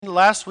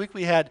Last week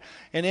we had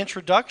an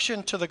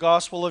introduction to the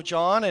Gospel of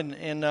John,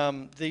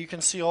 and you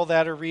can see all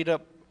that or read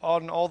up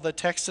on all the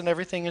text and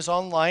everything is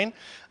online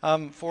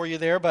for you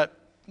there. But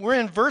we're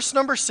in verse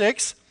number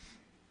 6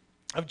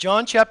 of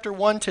John chapter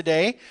 1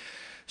 today.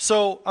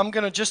 So I'm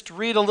going to just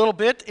read a little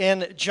bit.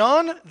 And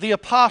John the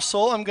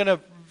Apostle, I'm going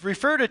to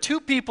refer to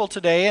two people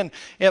today, and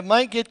it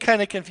might get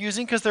kind of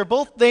confusing because they're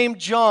both named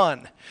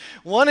John.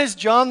 One is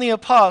John the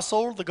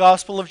Apostle, the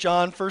Gospel of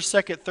John,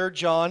 1st, 2nd, 3rd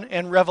John,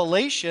 and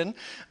Revelation,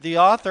 the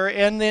author,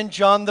 and then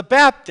John the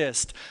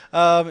Baptist,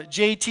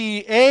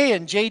 JTA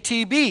and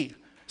JTB.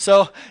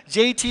 So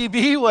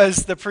JTB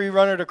was the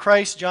pre-runner to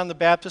Christ. John the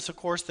Baptist, of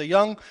course,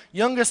 the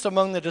youngest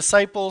among the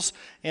disciples,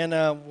 and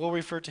we'll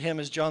refer to him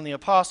as John the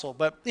Apostle.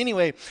 But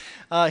anyway,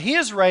 he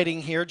is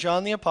writing here,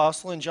 John the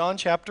Apostle, in John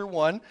chapter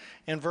 1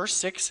 and verse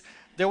 6,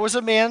 "There was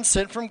a man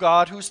sent from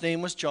God whose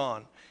name was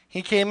John.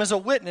 He came as a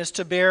witness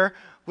to bear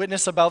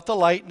witness about the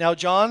light." Now,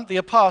 John the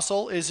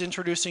Apostle is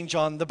introducing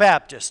John the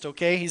Baptist,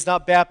 okay? He's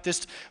not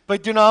Baptist by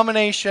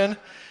denomination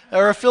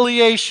or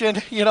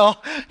affiliation,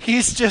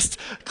 He's just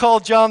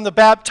called John the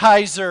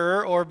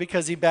Baptizer, or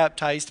because he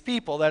baptized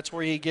people. That's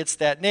where he gets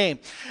that name.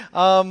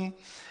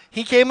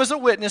 He came as a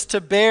witness to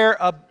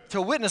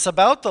witness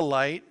about the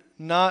light,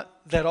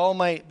 not that all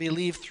might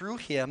believe through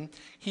him.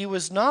 He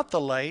was not the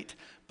light,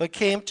 but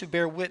came to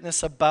bear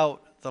witness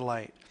about the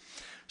light.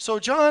 So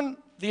John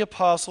the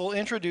Apostle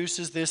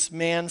introduces this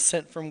man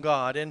sent from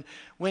God. And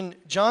when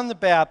John the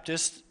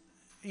Baptist,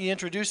 he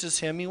introduces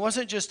him, he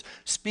wasn't just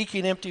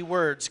speaking empty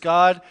words.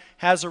 God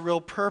has a real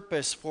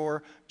purpose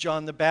for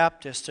John the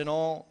Baptist and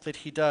all that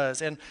he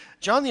does. And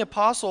John the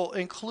Apostle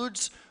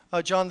includes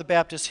John the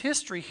Baptist's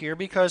history here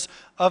because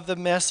of the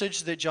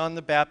message that John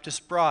the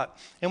Baptist brought.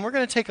 And we're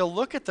going to take a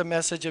look at the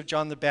message of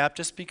John the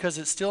Baptist because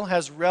it still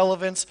has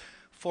relevance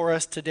for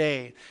us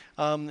today.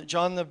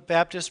 John the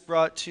Baptist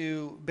brought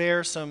to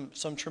bear some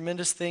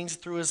tremendous things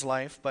through his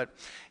life. But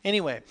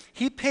anyway,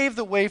 he paved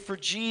the way for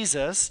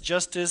Jesus,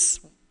 just as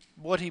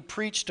what he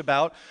preached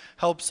about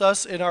helps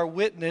us in our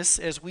witness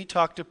as we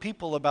talk to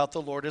people about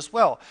the Lord as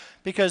well.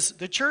 Because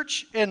the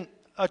church and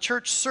a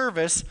church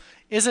service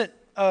isn't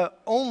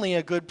only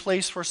a good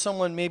place for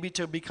someone maybe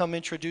to become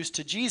introduced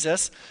to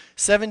Jesus.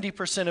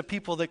 70% of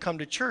people that come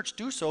to church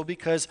do so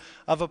because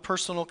of a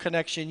personal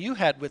connection you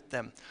had with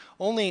them.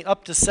 Only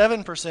up to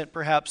 7%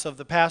 perhaps of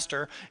the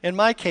pastor, in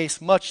my case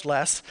much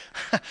less,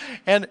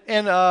 and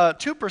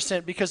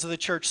 2% because of the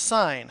church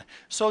sign.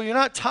 So you're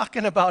not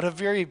talking about a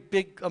very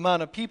big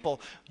amount of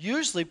people.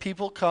 Usually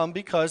people come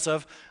because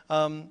of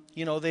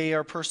they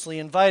are personally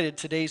invited.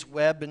 Today's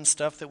web and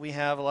stuff that we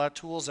have, a lot of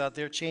tools out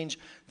there change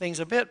things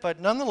a bit, but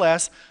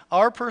nonetheless,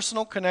 our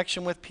personal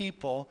connection with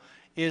people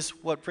is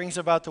what brings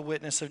about the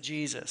witness of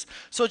Jesus.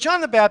 So John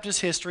the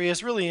Baptist's history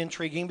is really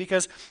intriguing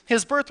because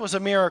his birth was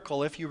a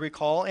miracle, if you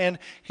recall, and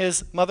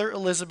his mother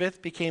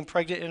Elizabeth became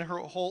pregnant in her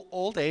whole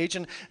old age,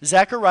 and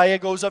Zechariah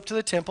goes up to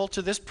the temple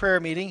to this prayer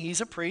meeting.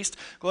 He's a priest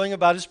going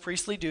about his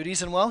priestly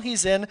duties, and while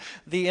he's in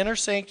the inner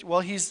sanctuary,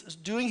 while he's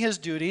doing his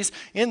duties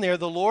in there,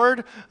 the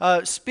Lord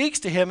speaks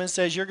to him and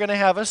says, "You're going to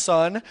have a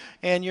son,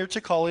 and you're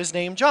to call his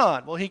name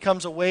John." Well, he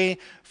comes away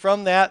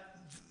from that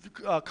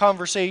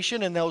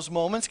conversation in those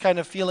moments kind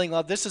of feeling,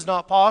 this is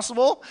not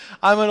possible.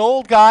 I'm an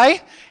old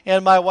guy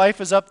and my wife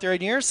is up there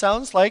in years.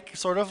 Sounds like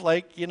sort of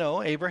like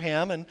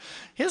Abraham and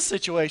his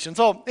situation.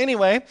 So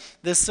anyway,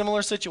 this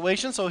similar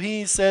situation, so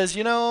he says,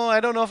 I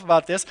don't know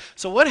about this.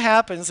 So what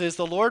happens is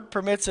the Lord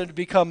permits him to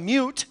become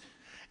mute,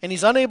 and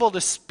he's unable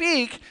to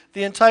speak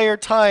the entire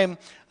time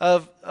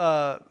of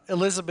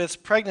Elizabeth's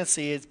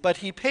pregnancy, but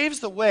he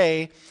paves the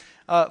way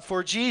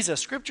for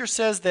Jesus. Scripture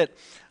says that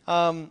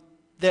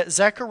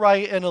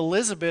Zechariah and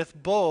Elizabeth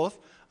both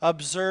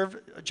observed,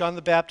 John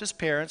the Baptist's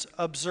parents,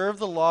 observed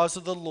the laws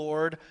of the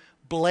Lord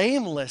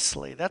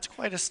blamelessly. That's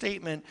quite a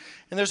statement.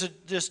 And there's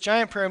this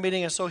giant prayer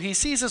meeting, and so he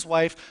sees his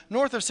wife,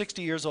 north of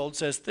 60 years old,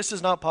 says, this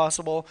is not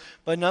possible,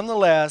 but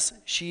nonetheless,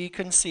 she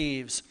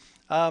conceives.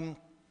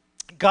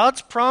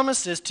 God's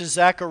promises to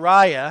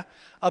Zechariah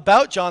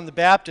about John the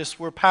Baptist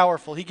were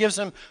powerful. He gives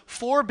him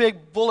 4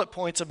 big bullet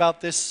points about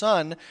this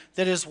son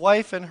that his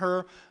wife and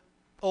her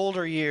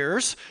older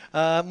years,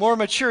 more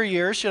mature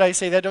years, should I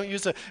say that?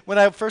 When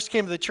I first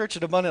came to the church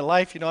at Abundant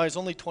Life, I was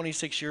only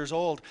 26 years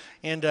old,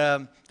 and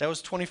that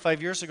was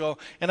 25 years ago,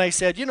 and I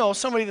said,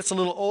 somebody that's a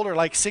little older,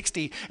 like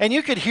 60, and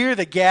you could hear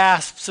the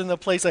gasps in the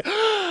place, like,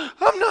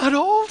 I'm not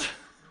old.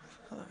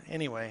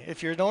 Anyway,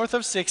 if you're north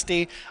of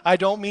 60, I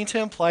don't mean to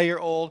imply you're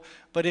old,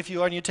 but if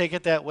you are and you take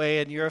it that way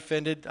and you're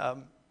offended,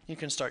 you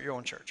can start your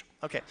own church.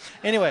 Okay,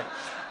 anyway,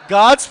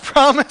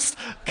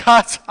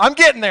 I'm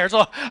getting there.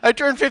 So I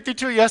turned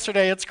 52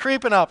 yesterday. It's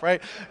creeping up,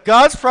 right?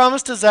 God's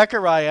promise to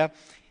Zechariah,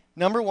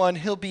 number 1,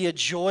 he'll be a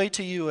joy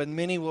to you and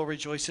many will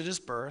rejoice at his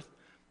birth.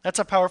 That's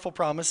a powerful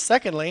promise.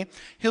 Secondly,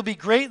 he'll be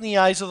great in the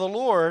eyes of the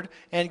Lord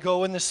and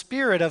go in the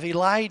spirit of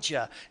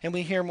Elijah. And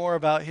we hear more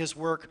about his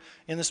work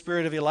in the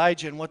spirit of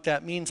Elijah and what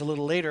that means a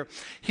little later.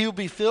 He will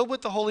be filled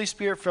with the Holy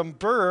Spirit from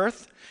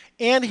birth,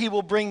 and he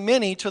will bring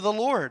many to the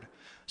Lord.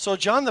 So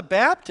John the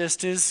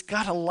Baptist has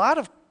got a lot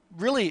of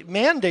really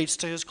mandates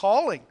to his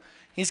calling.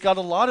 He's got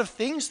a lot of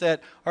things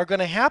that are going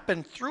to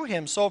happen through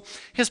him. So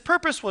his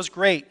purpose was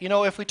great. You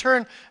know, if we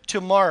turn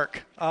to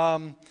Mark,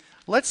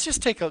 let's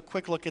just take a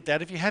quick look at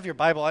that. If you have your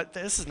Bible,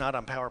 this is not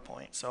on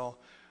PowerPoint. So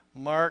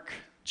Mark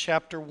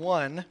chapter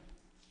 1.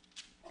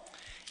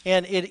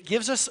 And it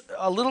gives us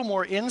a little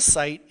more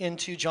insight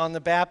into John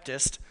the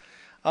Baptist.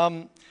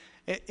 And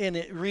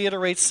it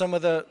reiterates some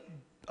of the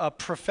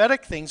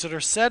prophetic things that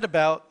are said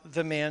about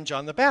the man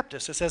John the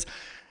Baptist. It says,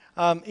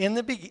 in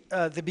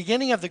the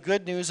beginning of the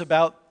good news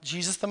about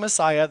Jesus the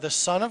Messiah, the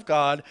Son of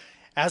God,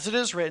 as it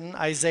is written,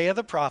 Isaiah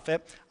the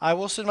prophet, I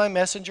will send my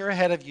messenger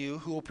ahead of you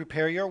who will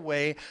prepare your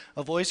way,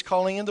 a voice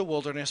calling in the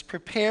wilderness,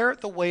 prepare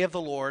the way of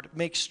the Lord,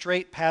 make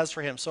straight paths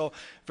for him. So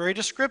very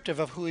descriptive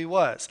of who he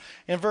was.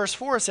 In verse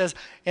 4 it says,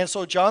 and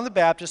so John the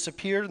Baptist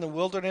appeared in the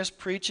wilderness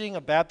preaching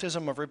a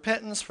baptism of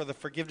repentance for the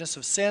forgiveness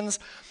of sins.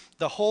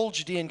 The whole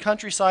Judean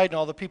countryside and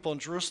all the people in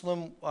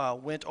Jerusalem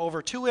went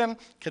over to him,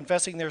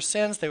 confessing their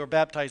sins. They were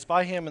baptized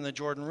by him in the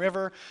Jordan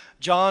River.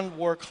 John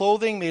wore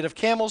clothing made of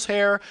camel's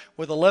hair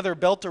with a leather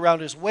belt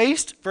around his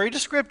waist. Very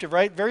descriptive,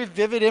 right? Very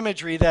vivid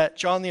imagery that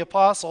John the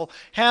Apostle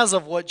has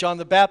of what John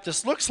the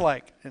Baptist looks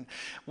like. And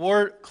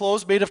wore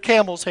clothes made of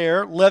camel's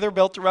hair, leather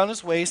belt around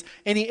his waist,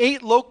 and he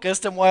ate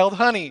locust and wild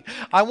honey.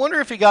 I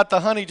wonder if he got the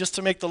honey just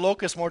to make the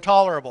locust more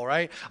tolerable,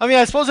 right? I mean,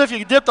 I suppose if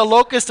you dip the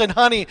locust in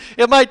honey,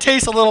 it might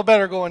taste a little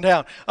better going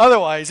down.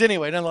 Otherwise,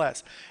 anyway,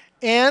 nonetheless.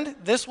 And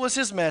this was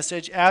his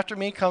message, after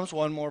me comes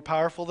one more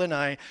powerful than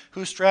I,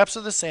 whose straps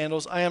are the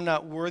sandals I am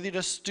not worthy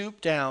to stoop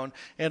down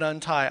and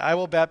untie. I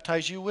will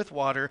baptize you with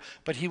water,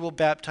 but he will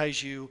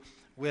baptize you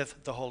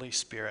with the Holy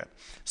Spirit.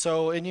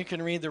 So, and you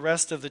can read the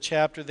rest of the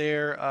chapter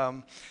there,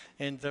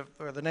 and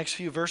the next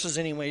few verses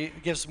anyway,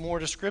 it gives more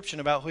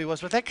description about who he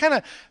was. But that kind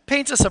of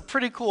paints us a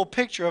pretty cool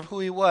picture of who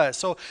he was.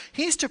 So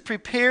he's to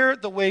prepare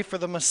the way for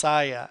the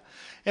Messiah.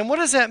 And what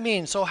does that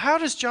mean? So how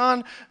does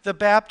John the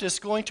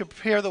Baptist going to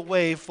prepare the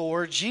way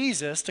for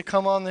Jesus to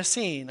come on the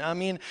scene? I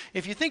mean,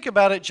 if you think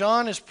about it,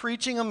 John is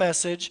preaching a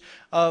message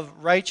of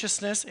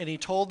righteousness, and he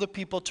told the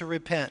people to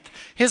repent.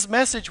 His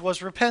message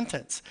was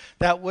repentance.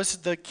 That was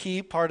the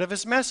key part of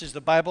his message.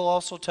 The Bible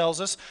also tells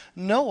us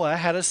Noah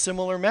had a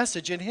similar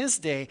message in his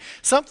day.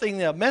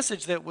 A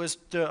message that was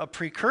a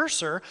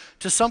precursor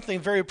to something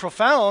very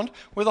profound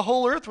where the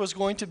whole earth was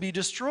going to be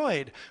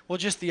destroyed. Well,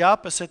 just the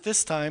opposite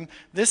this time.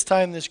 This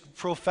time, this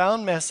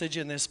profound message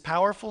and this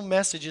powerful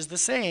message is the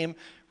same,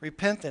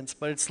 repentance,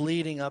 but it's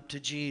leading up to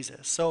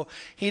Jesus. So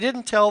he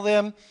didn't tell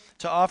them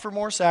to offer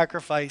more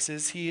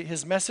sacrifices.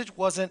 His message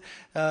wasn't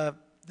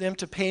them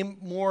to pay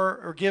more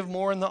or give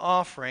more in the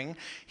offering.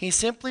 He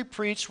simply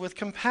preached with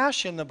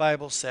compassion, the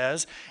Bible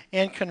says,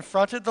 and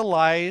confronted the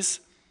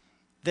lies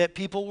that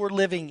people were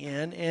living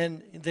in,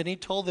 and then he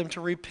told them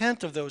to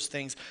repent of those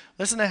things.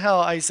 Listen to how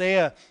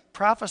Isaiah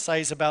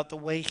prophesies about the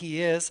way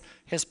he is,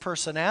 his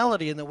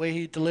personality, and the way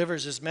he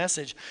delivers his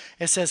message.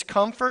 It says,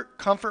 comfort,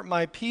 comfort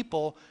my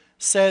people,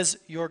 says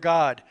your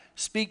God.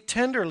 Speak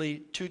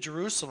tenderly to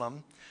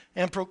Jerusalem,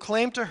 and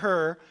proclaim to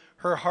her,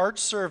 her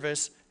heart's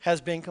service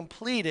has been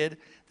completed,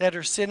 that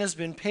her sin has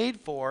been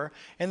paid for,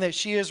 and that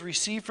she has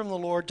received from the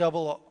Lord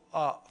double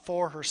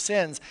for her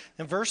sins.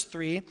 In verse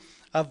 3,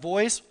 a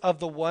voice of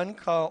the one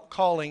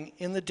calling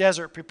in the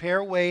desert, prepare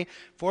a way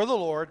for the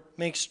Lord,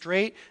 make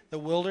straight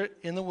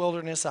in the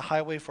wilderness a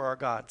highway for our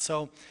God.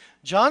 So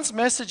John's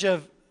message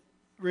of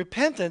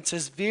repentance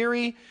is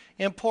very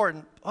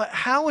important.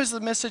 How is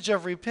the message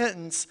of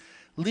repentance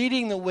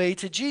leading the way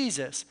to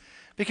Jesus?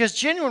 Because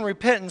genuine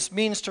repentance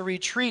means to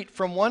retreat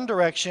from one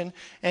direction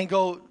and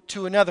go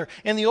to another.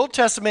 In the Old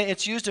Testament,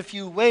 it's used a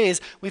few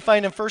ways. We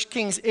find in 1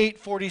 Kings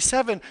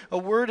 8:47, a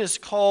word is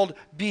called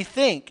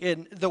bethink.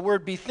 And the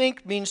word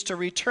bethink means to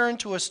return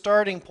to a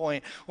starting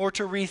point or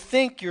to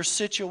rethink your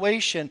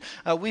situation.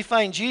 We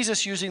find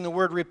Jesus using the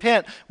word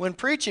repent when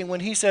preaching,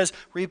 when he says,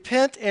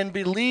 repent and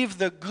believe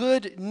the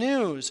good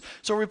news.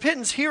 So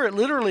repentance here, it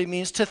literally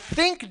means to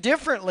think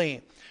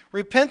differently.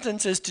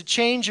 Repentance is to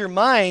change your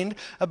mind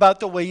about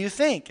the way you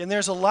think. And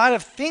there's a lot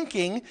of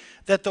thinking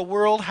that the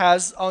world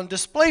has on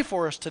display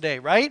for us today,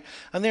 right?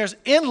 And there's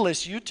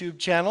endless YouTube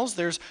channels.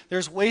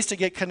 There's ways to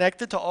get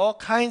connected to all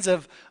kinds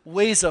of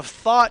ways of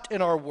thought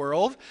in our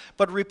world.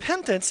 But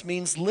repentance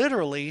means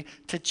literally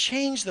to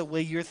change the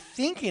way you're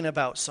thinking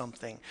about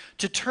something,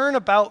 to turn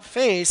about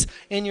face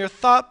in your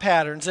thought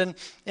patterns and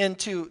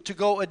to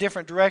go a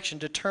different direction,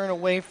 to turn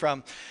away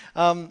from.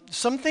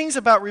 Some things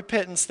about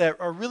repentance that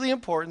are really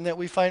important that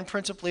we find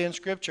principally in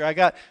Scripture. I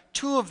got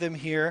two of them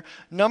here.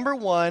 Number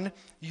one,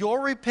 your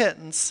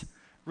repentance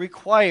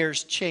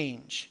requires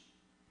change.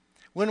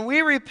 When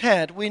we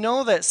repent, we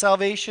know that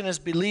salvation is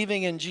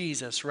believing in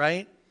Jesus,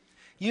 right?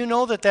 You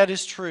know that that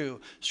is true.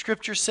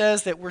 Scripture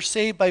says that we're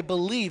saved by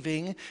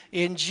believing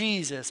in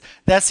Jesus.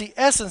 That's the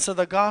essence of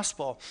the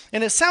gospel.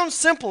 And it sounds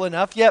simple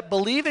enough, yet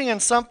believing in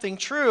something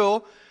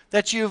true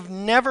that you've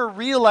never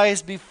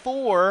realized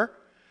before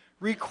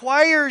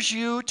requires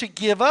you to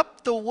give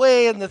up the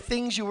way and the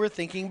things you were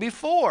thinking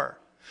before.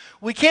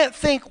 We can't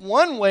think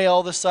one way all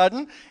of a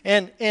sudden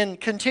and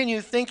continue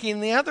thinking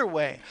the other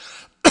way.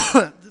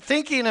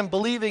 thinking and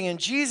believing in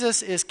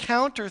Jesus is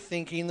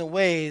counter-thinking the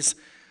ways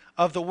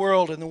of the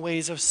world and the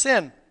ways of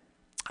sin.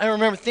 I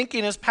remember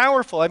thinking is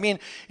powerful. I mean,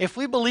 if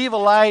we believe a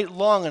lie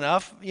long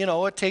enough,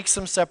 it takes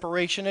some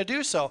separation to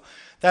do so.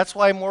 That's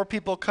why more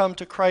people come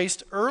to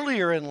Christ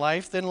earlier in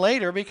life than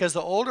later, because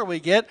the older we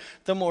get,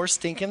 the more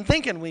stinking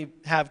thinking we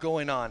have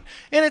going on.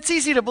 And it's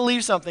easy to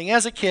believe something.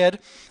 As a kid,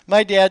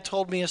 my dad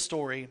told me a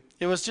story.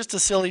 It was just a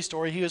silly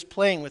story. He was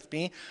playing with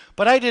me,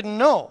 but I didn't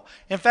know.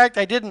 In fact,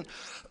 I didn't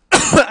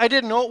I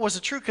didn't know it was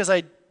the truth because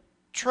I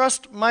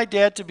trust my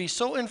dad to be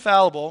so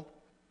infallible.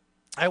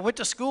 I went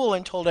to school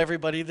and told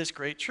everybody this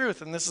great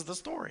truth, and this is the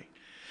story.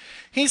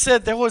 He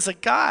said there was a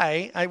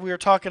guy, we were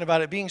talking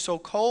about it being so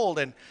cold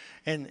and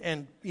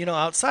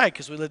outside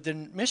because we lived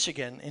in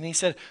Michigan. And he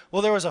said,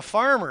 well, there was a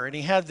farmer, and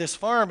he had this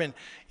farm,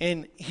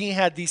 and he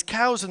had these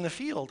cows in the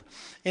field.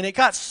 And it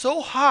got so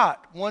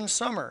hot one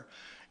summer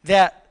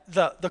that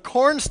the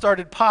corn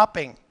started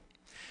popping.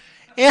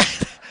 And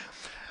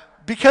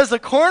because the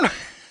corn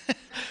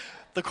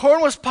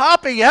was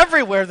popping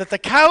everywhere, that the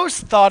cows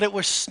thought it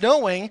was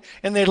snowing,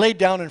 and they laid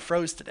down and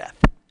froze to death.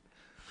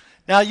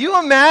 Now you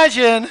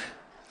imagine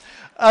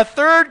a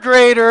third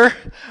grader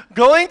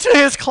going to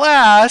his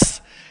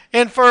class,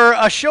 and for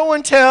a show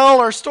and tell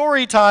or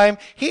story time,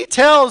 he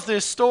tells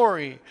this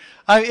story.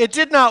 It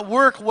did not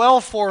work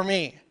well for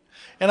me.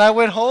 And I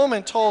went home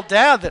and told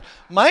Dad that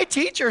my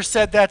teacher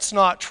said that's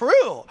not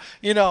true.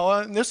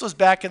 And this was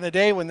back in the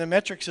day when the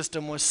metric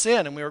system was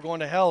sin, and we were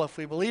going to hell if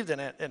we believed in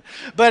it.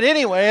 But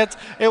anyway,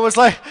 it was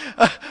like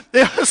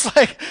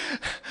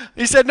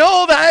he said,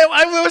 no,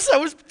 I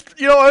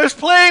was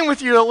playing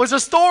with you. It was a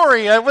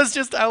story. I was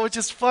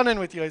just funning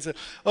with you. I said,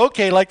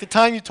 okay, like the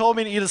time you told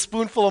me to eat a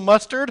spoonful of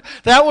mustard.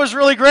 That was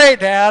really great,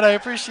 Dad. I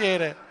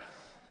appreciate it.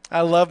 I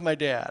love my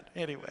dad.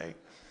 Anyway.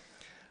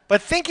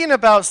 But thinking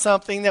about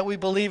something that we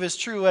believe is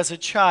true as a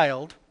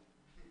child,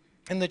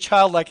 and the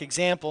childlike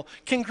example,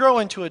 can grow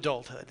into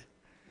adulthood.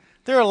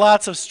 There are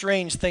lots of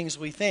strange things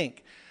we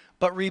think.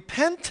 But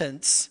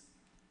repentance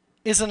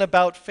isn't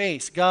about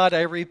faith. God,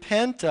 I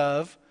repent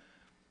of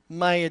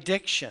my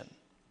addiction.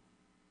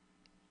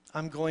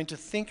 I'm going to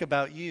think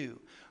about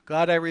you.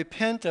 God, I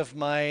repent of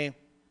my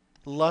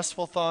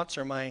lustful thoughts,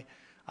 or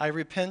I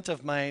repent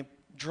of my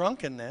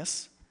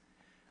drunkenness.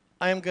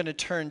 I am going to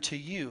turn to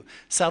you.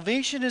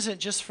 Salvation isn't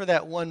just for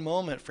that one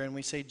moment, friend.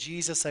 We say,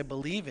 Jesus, I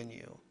believe in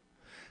you.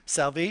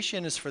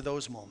 Salvation is for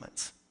those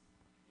moments.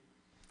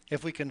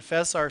 If we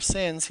confess our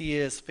sins, he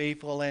is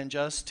faithful and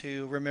just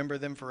to remember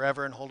them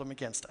forever and hold them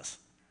against us.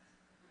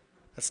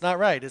 That's not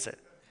right, is it?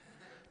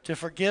 To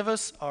forgive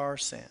us our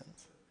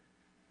sins.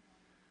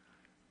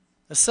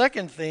 The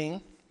second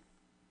thing,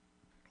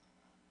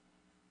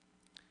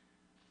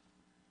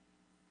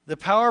 the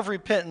power of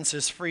repentance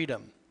is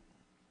freedom.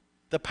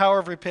 The power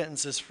of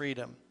repentance is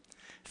freedom.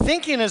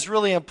 Thinking is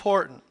really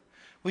important.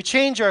 We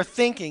change our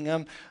thinking,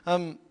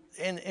 and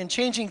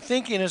changing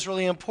thinking is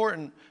really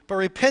important, but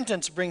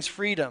repentance brings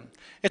freedom.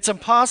 It's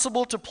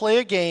impossible to play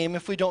a game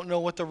if we don't know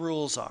what the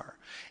rules are.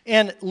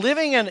 And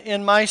living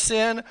in my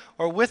sin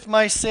or with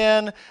my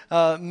sin,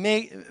 let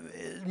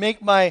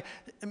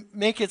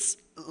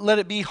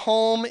it be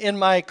home in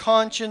my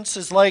conscience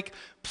is like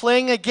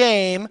playing a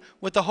game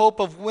with the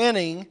hope of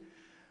winning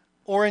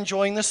or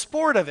enjoying the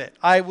sport of it.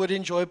 I would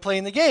enjoy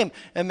playing the game.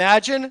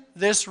 Imagine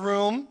this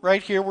room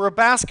right here. We're a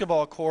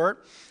basketball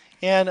court,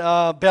 and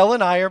Belle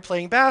and I are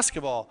playing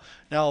basketball.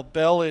 Now,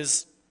 Belle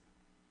is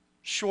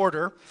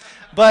shorter,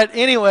 but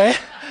anyway,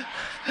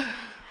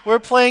 we're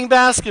playing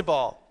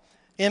basketball.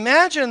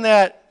 Imagine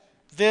that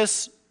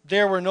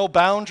there were no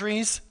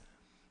boundaries.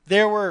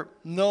 There were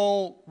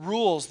no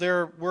rules.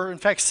 There were, in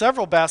fact,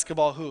 several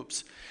basketball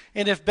hoops.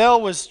 And if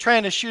Belle was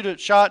trying to shoot a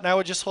shot and I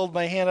would just hold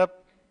my hand up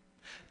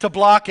to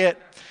block it.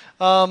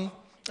 Down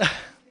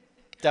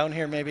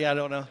here maybe, I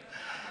don't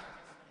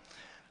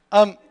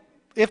know.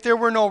 If there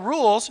were no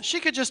rules, she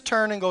could just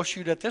turn and go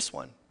shoot at this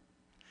one.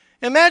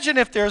 Imagine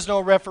if there's no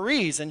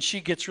referees and she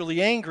gets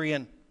really angry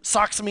and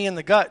socks me in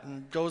the gut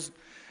and goes,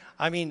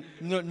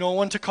 no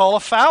one to call a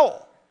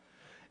foul.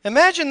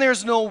 Imagine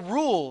there's no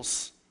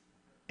rules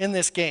in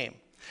this game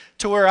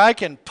to where I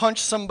can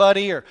punch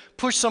somebody or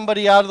push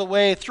somebody out of the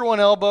way, throw an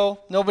elbow.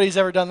 Nobody's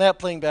ever done that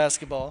playing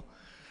basketball.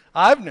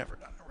 I've never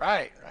done it.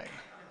 Right.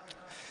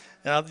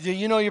 Now,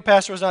 your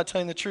pastor was not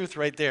telling the truth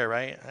right there,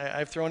 right?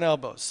 I've thrown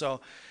elbows.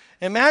 So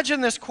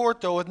imagine this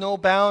court, though, with no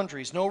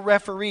boundaries, no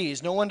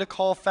referees, no one to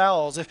call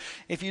fouls.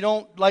 If you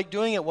don't like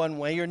doing it one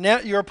way,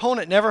 your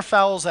opponent never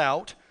fouls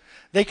out.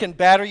 They can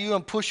batter you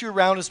and push you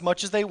around as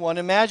much as they want.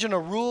 Imagine a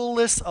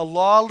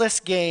lawless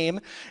game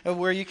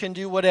where you can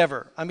do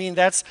whatever.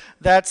 That's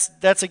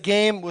a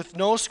game with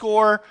no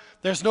score.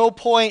 There's no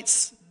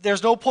points.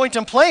 There's no point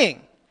in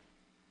playing.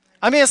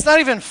 It's not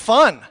even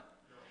fun.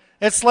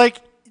 It's like,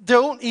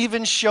 don't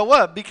even show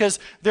up because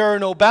there are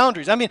no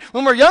boundaries.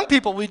 When we're young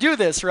people, we do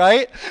this,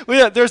 right?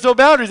 There's no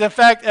boundaries. In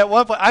fact, at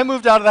one point, I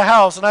moved out of the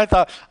house, and I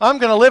thought, I'm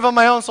going to live on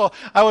my own. So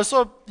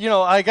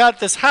I got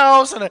this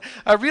house, and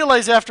I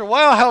realized after a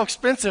while how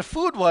expensive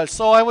food was.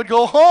 So I would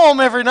go home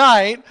every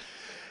night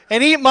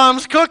and eat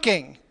Mom's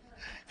cooking.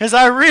 as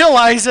I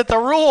realized that the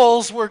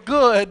rules were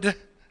good.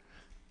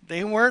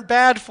 They weren't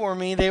bad for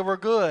me, they were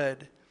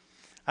good.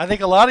 I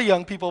think a lot of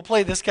young people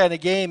play this kind of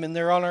game, and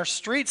they're on our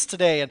streets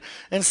today,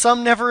 and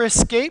some never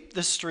escape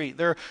the street.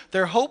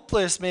 They're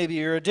hopeless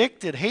maybe, or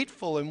addicted,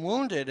 hateful, and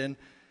wounded. And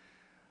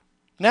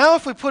now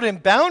if we put in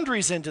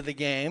boundaries into the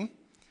game,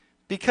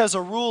 because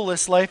a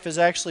ruleless life is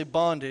actually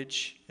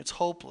bondage, it's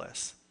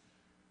hopeless.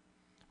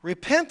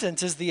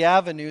 Repentance is the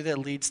avenue that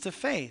leads to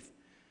faith.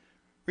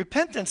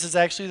 Repentance is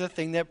actually the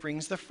thing that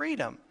brings the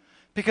freedom.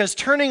 Because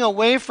turning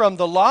away from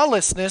the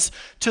lawlessness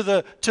to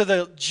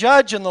the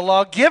judge and the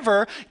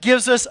lawgiver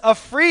gives us a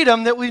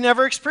freedom that we've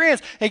never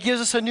experienced. It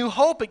gives us a new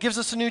hope. It gives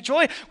us a new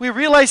joy. We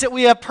realize that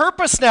we have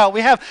purpose now.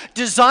 We have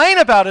design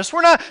about us.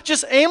 We're not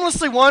just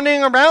aimlessly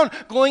wandering around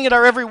going at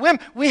our every whim.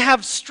 We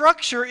have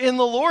structure in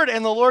the Lord,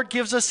 and the Lord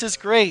gives us His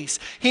grace.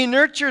 He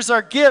nurtures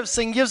our gifts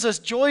and gives us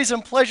joys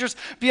and pleasures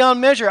beyond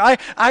measure.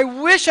 I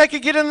wish I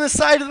could get in the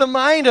side of the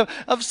mind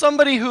of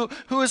somebody who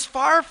is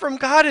far from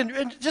God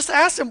and just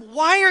ask them,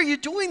 why are you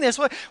doing this?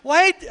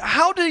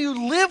 How do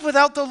you live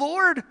without the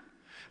Lord?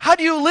 How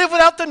do you live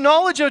without the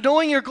knowledge of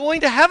knowing you're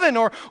going to heaven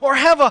or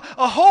have a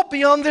hope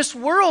beyond this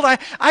world?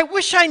 I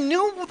wish I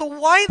knew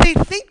why they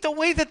think the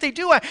way that they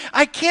do.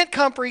 I can't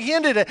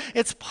comprehend it.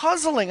 It's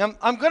puzzling.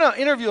 I'm going to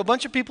interview a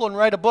bunch of people and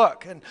write a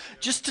book and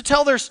just to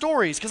tell their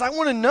stories because I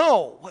want to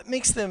know what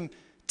makes them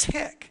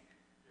tick.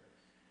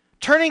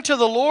 Turning to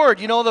the Lord,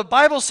 the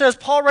Bible says,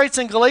 Paul writes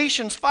in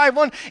Galatians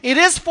 5:1, it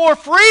is for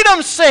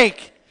freedom's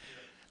sake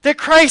that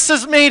Christ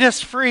has made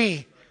us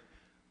free.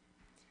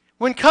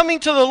 When coming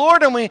to the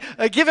Lord and we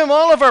give Him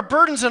all of our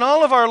burdens and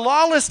all of our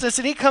lawlessness,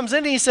 and He comes in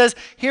and He says,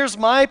 here's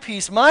my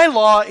peace. My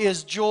law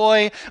is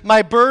joy.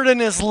 My burden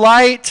is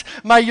light.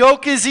 My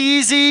yoke is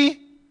easy.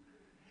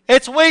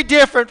 It's way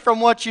different from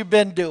what you've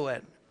been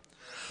doing.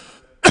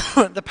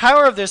 The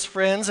power of this,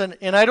 friends,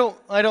 and I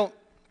don't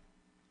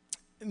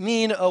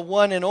mean a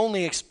one and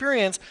only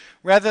experience,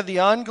 rather the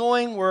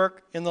ongoing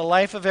work in the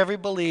life of every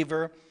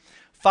believer.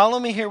 Follow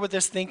me here with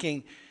this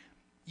thinking.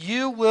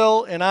 You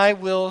will and I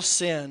will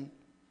sin.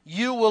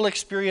 You will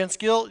experience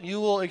guilt.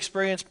 You will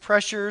experience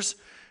pressures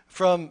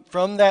from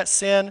that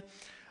sin.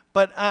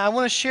 But I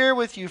want to share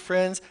with you,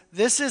 friends,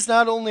 this is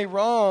not only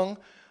wrong,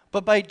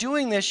 but by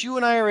doing this, you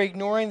and I are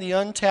ignoring the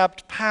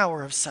untapped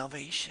power of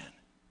salvation.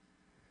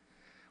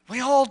 We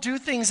all do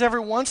things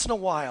every once in a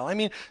while. I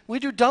mean, we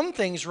do dumb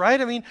things,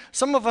 right? I mean,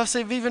 some of us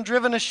have even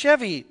driven a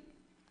Chevy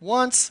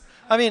once.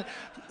 I mean,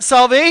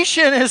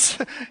 salvation is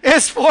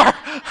for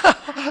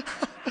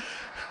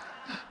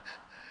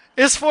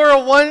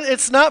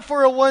it's not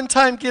for a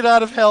one-time get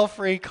out of hell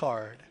free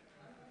card.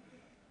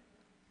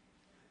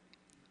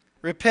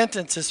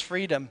 Repentance is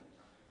freedom.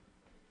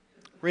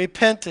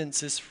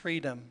 Repentance is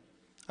freedom.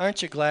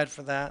 Aren't you glad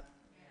for that?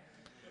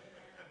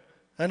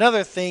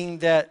 Another thing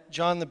that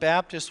John the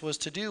Baptist was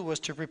to do was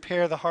to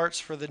prepare the hearts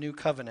for the new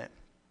covenant.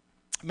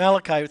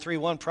 Malachi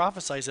 3:1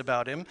 prophesies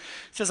about him. It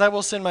says, I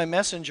will send my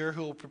messenger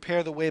who will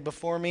prepare the way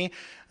before me.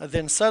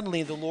 Then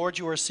suddenly the Lord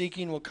you are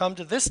seeking will come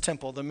to this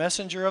temple. The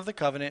messenger of the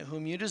covenant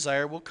whom you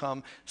desire will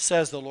come,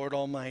 says the Lord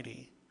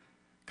Almighty.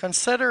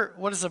 Consider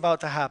what is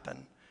about to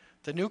happen.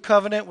 The new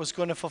covenant was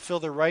going to fulfill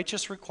the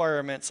righteous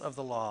requirements of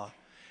the law.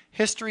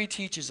 History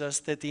teaches us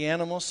that the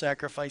animal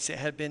sacrifice that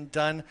had been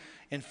done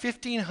in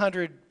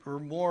 1,500 or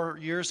more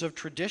years of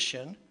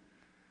tradition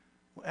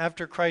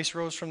after Christ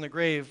rose from the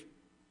grave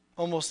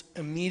almost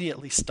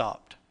immediately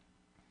stopped.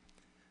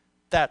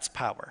 That's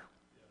power.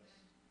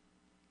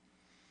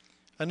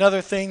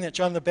 Another thing that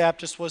John the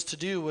Baptist was to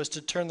do was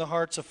to turn the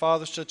hearts of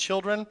fathers to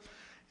children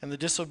and the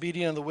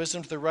disobedient and the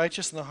wisdom to the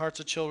righteous and the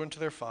hearts of children to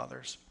their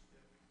fathers.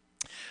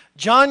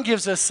 John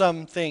gives us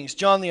some things.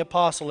 John the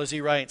Apostle, as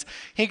he writes.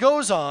 He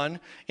goes on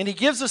and he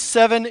gives us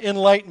 7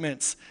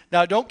 enlightenments.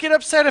 Now, don't get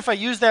upset if I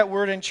use that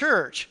word in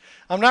church.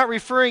 I'm not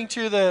referring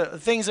to the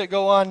things that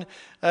go on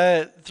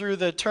through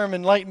the term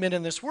enlightenment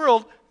in this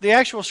world. The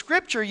actual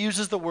scripture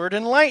uses the word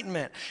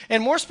enlightenment.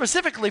 And more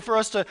specifically, for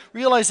us to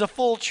realize the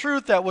full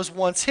truth that was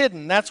once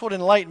hidden. That's what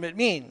enlightenment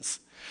means.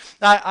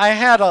 I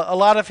had a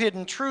lot of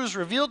hidden truths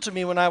revealed to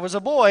me when I was a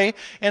boy,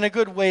 and a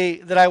good way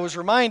that I was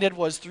reminded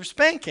was through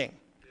spanking.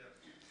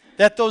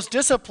 That those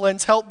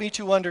disciplines helped me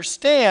to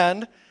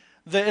understand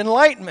the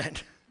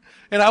enlightenment.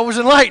 And I was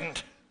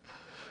enlightened.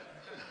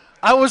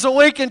 I was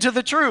awakened to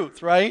the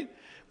truth, right?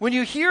 When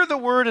you hear the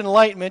word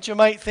enlightenment, you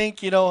might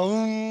think,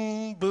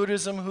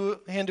 Buddhism,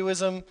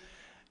 Hinduism,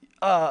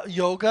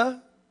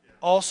 yoga,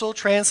 also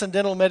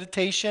transcendental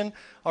meditation,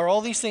 or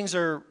all these things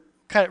are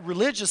kind of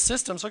religious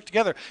systems hooked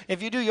together.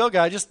 If you do yoga,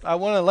 I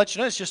want to let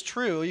you know it's just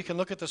true. You can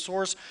look at the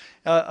source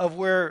of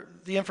where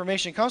the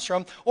information comes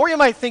from. Or you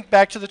might think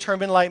back to the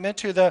term enlightenment,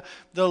 to the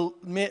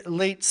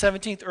late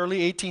 17th, early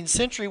 18th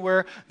century,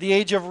 where the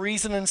age of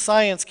reason and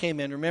science came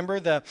in. Remember,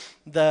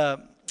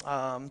 the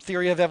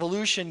theory of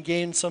evolution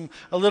gained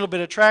a little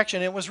bit of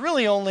traction. It was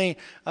really only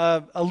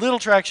a little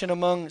traction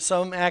among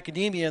some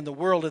academia in the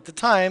world at the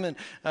time,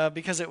 and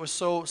because it was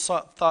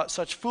thought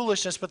such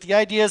foolishness. But the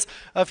ideas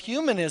of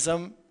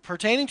humanism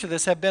pertaining to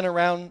this have been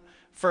around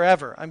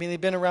forever. I mean,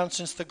 they've been around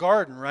since the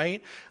garden,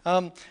 right?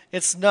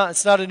 It's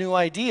not a new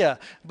idea.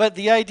 But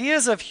the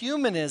ideas of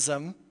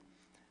humanism,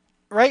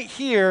 right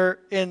here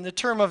in the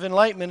term of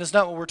enlightenment, is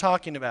not what we're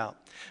talking about.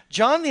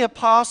 John the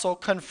Apostle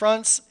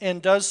confronts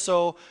and does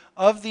so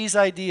of these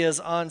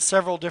ideas on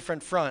several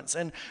different fronts.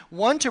 And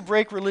one, to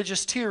break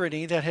religious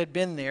tyranny that had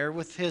been there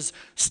with his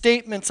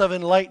statements of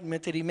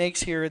enlightenment that he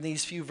makes here in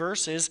these few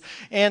verses.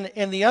 And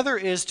the other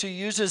is to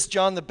use as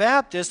John the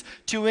Baptist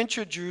to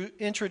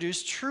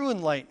introduce true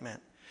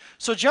enlightenment.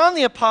 So John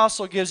the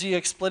Apostle gives you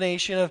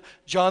explanation of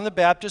John the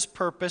Baptist's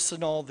purpose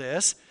in all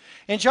this.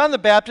 And John the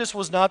Baptist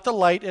was not the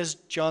light, as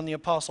John the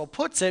Apostle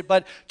puts it,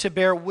 but to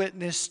bear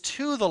witness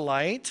to the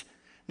light.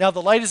 Now,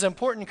 the light is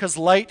important because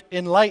light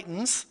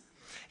enlightens.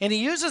 And he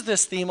uses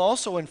this theme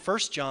also in 1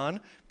 John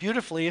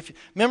beautifully. If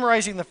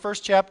memorizing the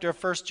first chapter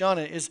of 1 John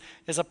is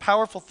a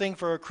powerful thing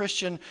for a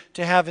Christian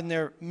to have in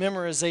their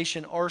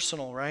memorization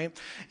arsenal, right?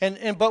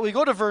 But we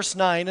go to verse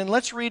 9, and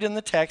let's read in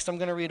the text. I'm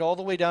going to read all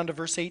the way down to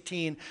verse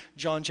 18,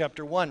 John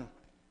chapter 1.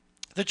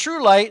 The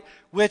true light,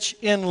 which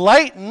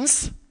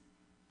enlightens,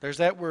 there's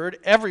that word,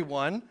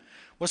 everyone,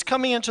 was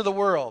coming into the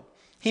world.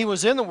 He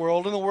was in the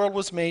world, and the world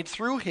was made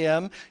through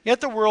him,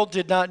 yet the world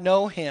did not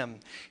know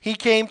him. He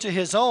came to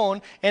his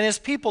own, and his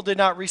people did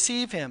not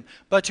receive him.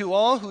 But to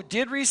all who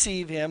did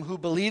receive him, who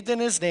believed in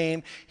his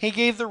name, he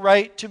gave the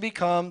right to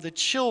become the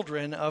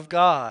children of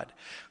God,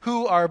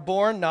 who are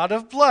born not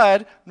of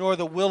blood, nor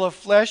the will of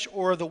flesh,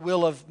 or the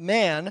will of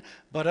man,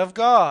 but of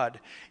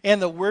God.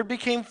 And the Word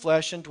became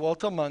flesh and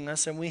dwelt among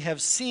us, and we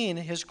have seen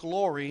his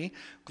glory,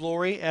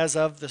 glory as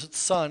of the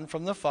Son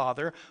from the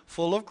Father,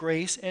 full of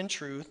grace and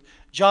truth.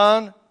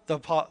 John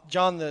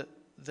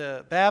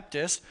the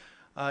Baptist,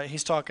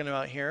 he's talking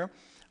about here,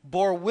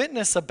 bore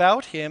witness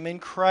about him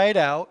and cried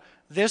out,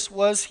 "This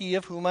was he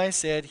of whom I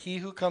said, he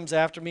who comes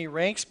after me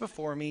ranks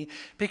before me,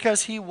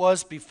 because he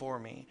was before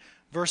me."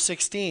 Verse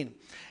 16,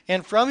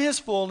 and from his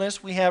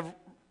fullness we have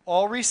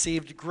all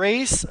received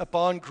grace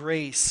upon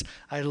grace.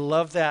 I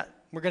love that.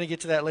 We're going to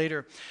get to that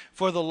later.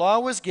 For the law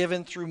was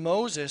given through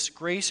Moses.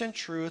 Grace and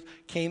truth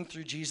came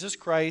through Jesus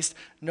Christ.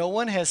 No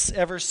one has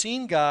ever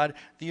seen God,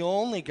 the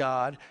only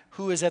God,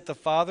 who is at the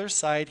Father's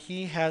side.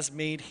 He has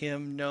made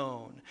him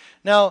known.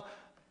 Now,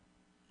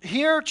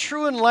 here,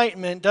 true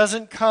enlightenment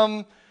doesn't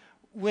come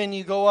when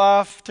you go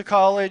off to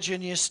college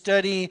and you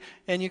study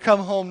and you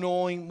come home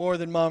knowing more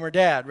than mom or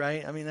dad,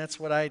 right? I mean, that's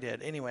what I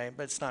did anyway,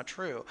 but it's not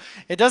true.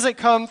 It doesn't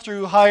come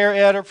through higher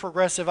ed or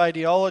progressive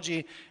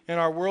ideology in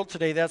our world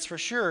today, that's for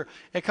sure.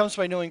 It comes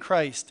by knowing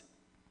Christ.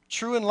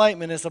 True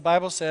enlightenment, as the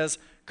Bible says,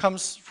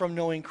 comes from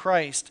knowing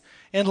Christ.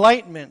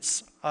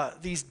 Enlightenments,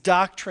 these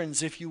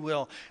doctrines, if you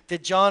will,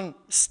 that John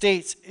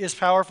states is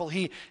powerful.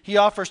 He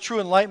offers true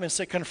enlightenments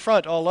that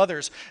confront all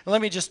others. And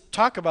let me just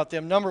talk about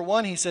them. Number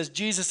one, he says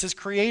Jesus is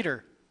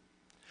creator.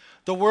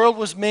 The world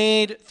was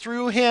made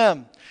through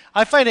him.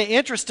 I find it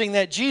interesting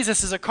that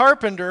Jesus is a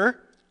carpenter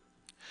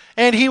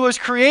and he was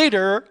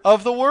creator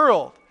of the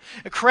world,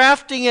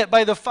 crafting it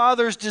by the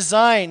Father's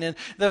design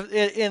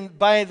and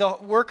by the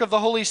work of the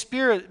Holy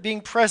Spirit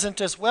being present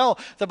as well,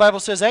 the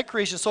Bible says, at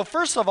creation. So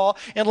first of all,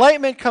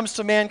 enlightenment comes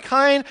to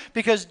mankind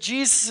because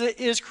Jesus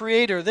is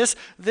creator. This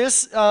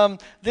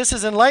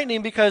is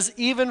enlightening because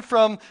even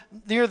from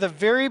near the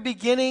very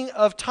beginning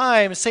of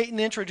time, Satan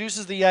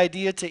introduces the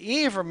idea to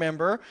Eve,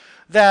 remember,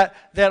 that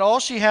all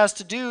she has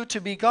to do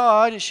to be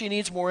God is she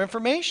needs more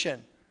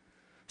information.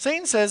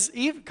 Satan says,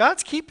 Eve,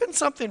 God's keeping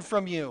something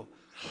from you.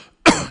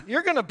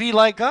 You're going to be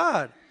like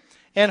God.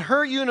 And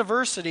her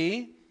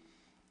university,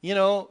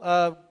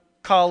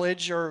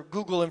 college or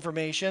Google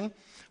information,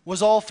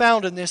 was all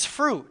found in this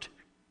fruit.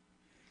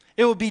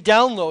 It would be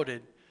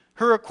downloaded.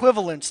 Her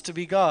equivalence to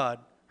be God,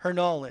 her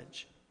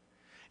knowledge.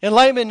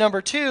 Enlightenment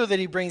number two that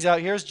he brings out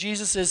here is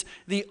Jesus is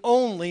the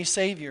only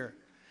Savior.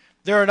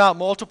 There are not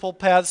multiple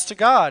paths to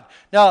God.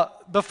 Now,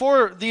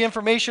 before the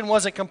information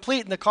wasn't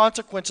complete and the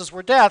consequences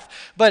were death,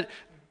 but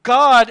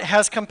God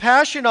has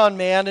compassion on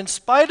man in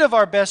spite of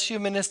our best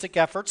humanistic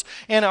efforts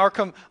and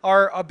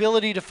our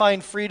ability to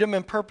find freedom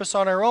and purpose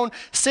on our own.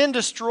 Sin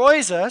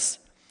destroys us,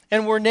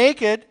 and we're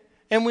naked,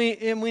 and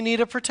we need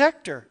a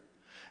protector.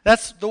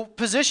 That's the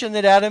position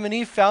that Adam and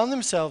Eve found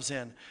themselves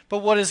in. But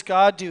what does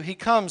God do? He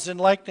comes in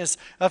likeness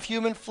of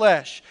human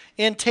flesh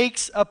and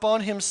takes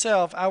upon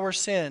himself our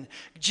sin.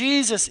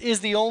 Jesus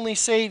is the only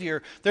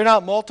Savior. There are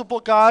not multiple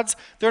gods.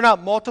 There are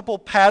not multiple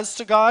paths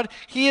to God.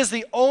 He is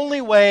the only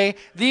way,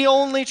 the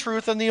only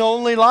truth, and the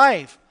only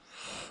life.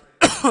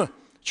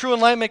 True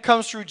enlightenment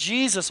comes through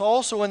Jesus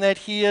also in that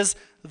he is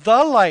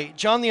the light.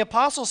 John the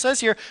Apostle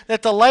says here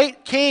that the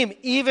light came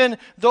even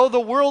though the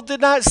world did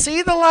not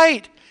see the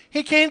light.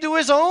 He came to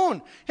his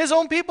own. His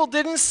own people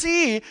didn't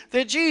see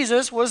that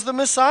Jesus was the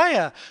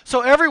Messiah.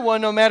 So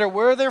everyone, no matter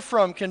where they're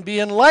from, can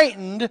be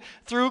enlightened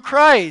through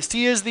Christ.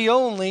 He is the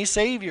only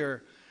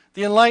Savior.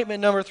 The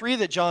enlightenment number three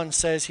that John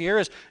says here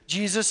is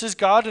Jesus is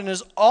God and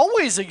has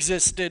always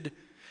existed.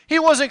 He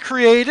wasn't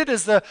created,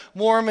 as the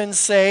Mormons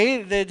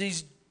say, that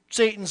he's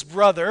Satan's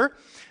brother.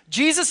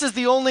 Jesus is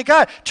the only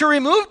God. To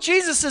remove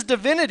Jesus'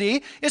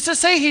 divinity is to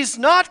say he's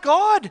not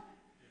God.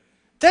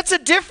 That's a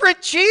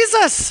different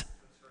Jesus.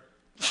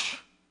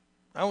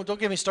 Don't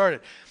get me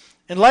started.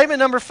 Enlightenment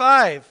number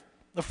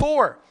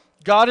 4.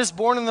 God is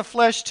born in the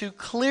flesh to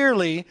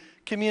clearly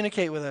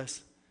communicate with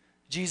us.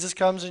 Jesus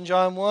comes in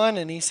John 1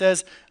 and he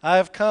says, I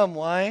have come.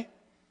 Why?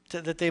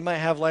 That they might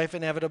have life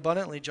and have it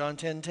abundantly. John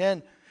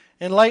 10:10.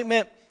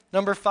 Enlightenment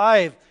number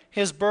 5.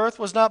 His birth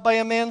was not by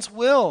a man's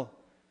will.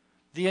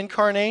 The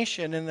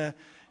incarnation and the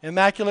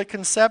immaculate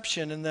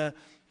conception and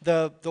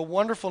the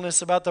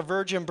wonderfulness about the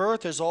virgin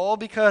birth is all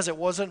because it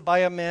wasn't by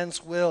a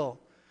man's will.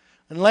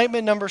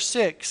 Enlightenment number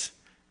 6.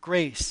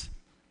 Grace.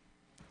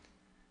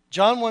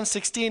 John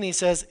 1:16, he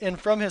says, and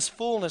from his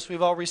fullness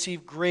we've all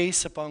received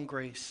grace upon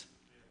grace.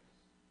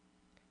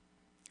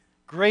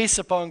 Grace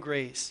upon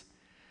grace.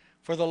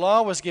 For the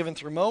law was given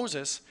through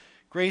Moses,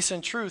 grace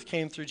and truth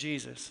came through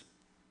Jesus.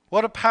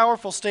 What a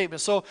powerful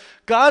statement. So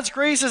God's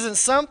grace isn't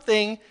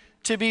something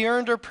to be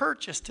earned or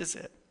purchased, is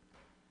it?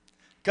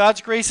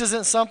 God's grace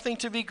isn't something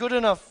to be good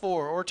enough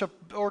for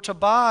or to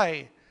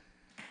buy.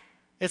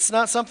 It's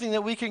not something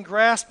that we can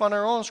grasp on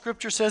our own.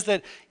 Scripture says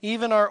that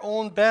even our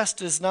own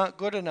best is not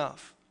good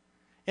enough.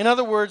 In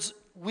other words,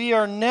 we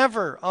are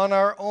never on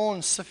our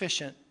own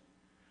sufficient.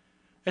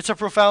 It's a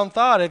profound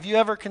thought. Have you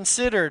ever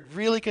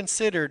really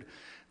considered,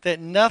 that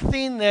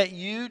nothing that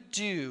you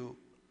do,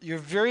 your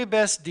very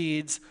best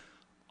deeds,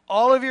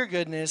 all of your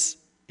goodness,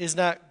 is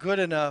not good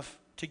enough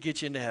to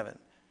get you into heaven?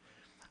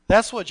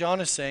 That's what John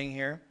is saying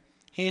here.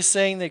 He's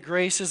saying that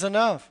grace is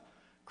enough.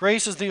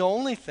 Grace is the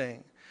only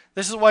thing.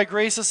 This is why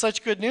grace is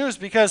such good news,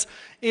 because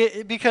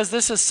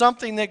this is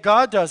something that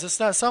God does. It's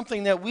not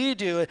something that we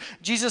do.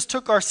 Jesus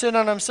took our sin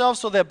on himself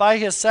so that by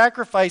his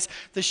sacrifice,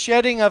 the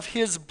shedding of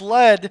his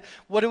blood,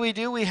 what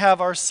do? We have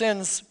our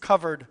sins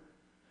covered.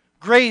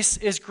 Grace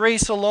is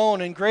grace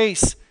alone, and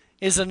grace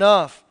is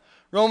enough.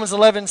 Romans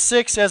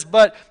 11:6 says,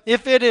 but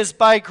if it is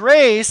by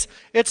grace,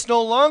 it's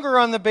no longer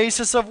on the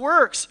basis of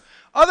works.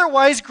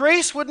 Otherwise,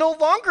 grace would no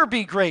longer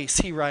be grace,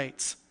 he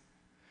writes.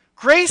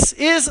 Grace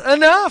is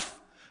enough.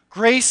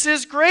 Grace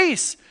is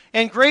grace,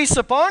 and grace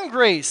upon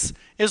grace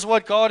is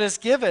what God has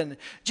given.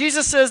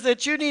 Jesus says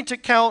that you need to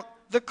count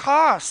the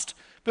cost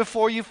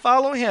before you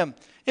follow him.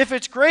 If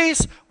it's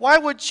grace, why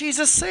would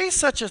Jesus say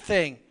such a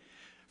thing?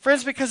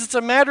 Friends, because it's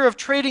a matter of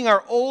trading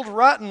our old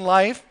rotten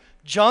life,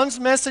 John's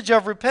message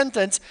of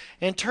repentance,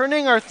 and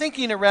turning our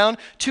thinking around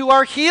to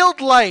our healed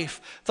life,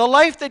 the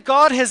life that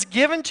God has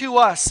given to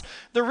us.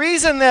 The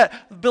reason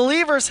that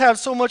believers have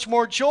so much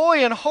more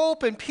joy and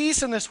hope and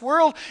peace in this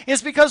world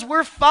is because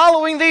we're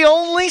following the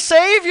only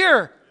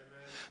Savior.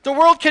 The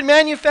world can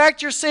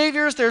manufacture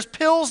saviors. There's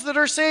pills that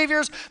are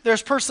saviors.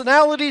 There's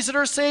personalities that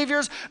are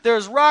saviors.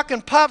 There's rock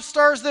and pop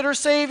stars that are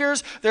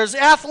saviors. There's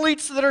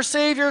athletes that are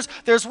saviors.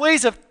 There's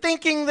ways of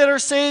thinking that are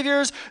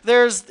saviors.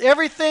 There's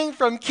everything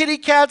from kitty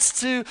cats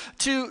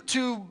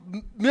to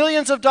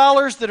millions of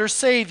dollars that are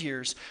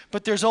saviors.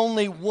 But there's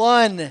only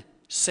one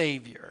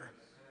Savior.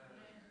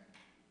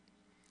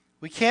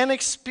 We can't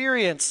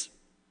experience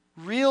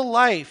real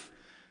life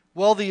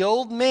while the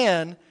old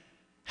man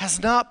has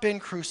not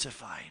been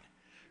crucified.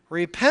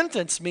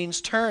 Repentance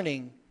means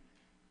turning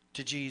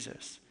to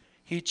Jesus.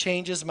 He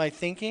changes my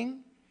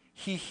thinking.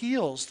 He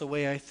heals the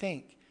way I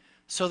think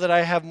so that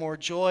I have more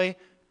joy,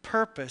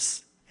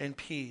 purpose, and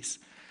peace.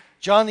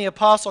 John the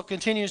Apostle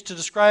continues to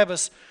describe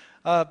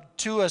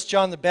to us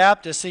John the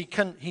Baptist. He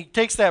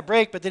takes that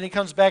break, but then he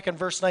comes back in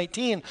verse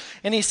 19,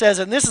 and he says,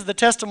 and this is the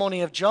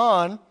testimony of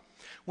John,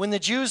 when the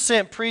Jews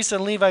sent priests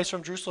and Levites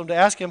from Jerusalem to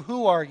ask him,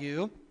 who are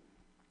you?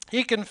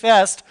 He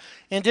confessed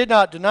and did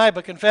not deny,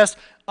 but confessed,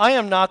 I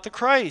am not the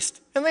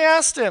Christ. And they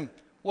asked him,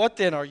 what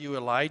then, are you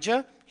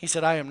Elijah? He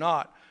said, I am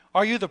not.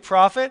 Are you the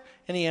prophet?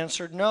 And he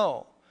answered,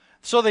 no.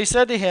 So they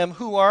said to him,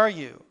 who are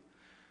you?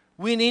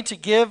 We need to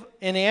give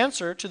an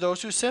answer to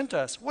those who sent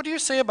us. What do you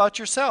say about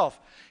yourself?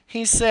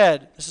 He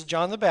said, this is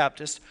John the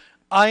Baptist,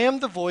 I am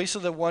the voice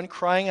of the one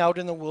crying out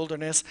in the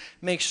wilderness,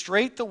 make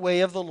straight the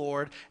way of the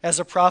Lord, as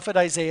the prophet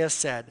Isaiah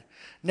said.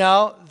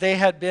 Now they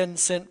had been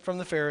sent from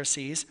the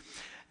Pharisees.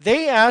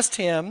 They asked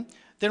him,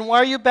 then why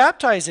are you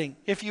baptizing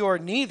if you are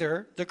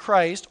neither the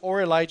Christ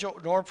or Elijah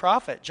nor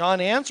prophet?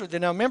 John answered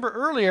them. Now remember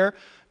earlier,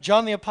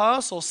 John the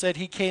Apostle said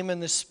he came in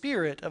the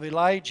spirit of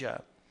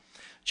Elijah.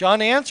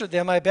 John answered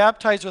them, I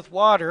baptize with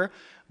water,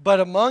 but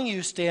among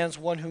you stands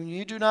one whom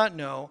you do not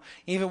know,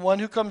 even one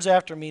who comes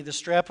after me, the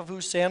strap of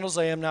whose sandals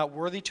I am not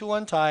worthy to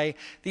untie.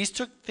 These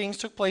things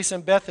took place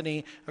in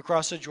Bethany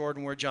across the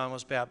Jordan where John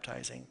was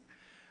baptizing.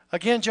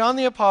 Again, John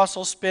the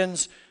Apostle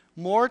spends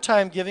more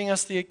time giving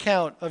us the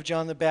account of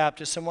John the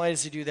Baptist. And why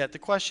does he do that? The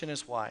question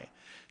is why.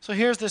 So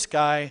here's this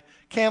guy,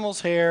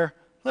 camel's hair,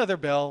 leather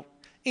belt,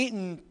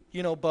 eating,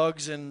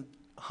 bugs and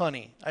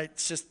honey.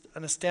 It's just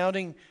an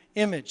astounding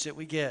image that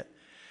we get.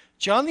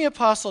 John the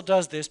Apostle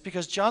does this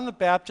because John the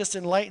Baptist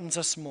enlightens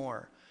us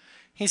more.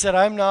 He said,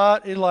 I'm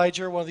not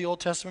Elijah, one of the Old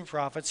Testament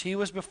prophets. He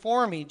was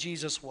before me,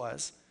 Jesus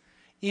was,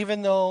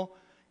 even though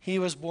he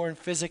was born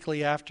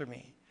physically after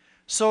me.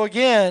 So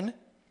again,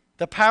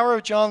 the power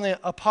of John the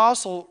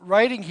Apostle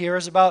writing here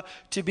is about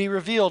to be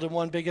revealed in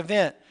one big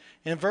event.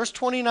 In verse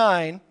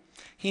 29,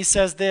 he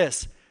says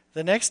this,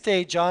 The next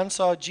day, John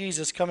saw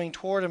Jesus coming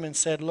toward him and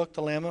said, "Look,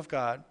 the Lamb of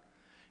God,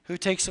 who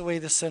takes away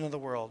the sin of the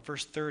world."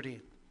 Verse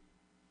 30.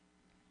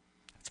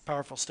 It's a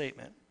powerful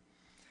statement.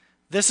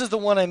 "This is the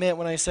one I meant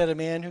when I said, a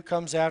man who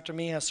comes after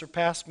me has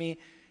surpassed me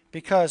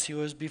because he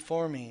was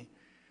before me.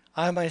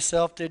 I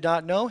myself did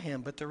not know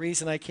him, but the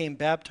reason I came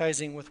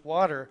baptizing with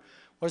water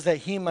was that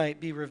he might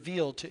be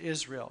revealed to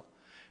Israel."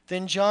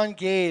 Then John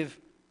gave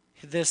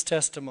this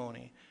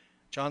testimony.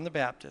 John the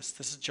Baptist.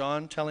 This is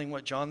John telling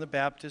what John the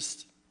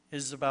Baptist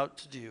is about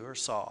to do or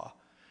saw.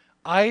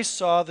 "I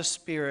saw the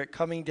Spirit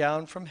coming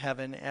down from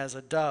heaven as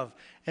a dove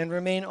and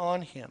remain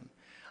on him.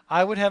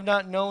 I would have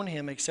not known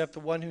him except the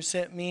one who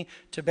sent me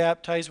to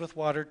baptize with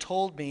water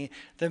told me,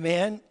 the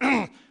man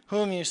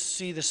whom you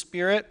see the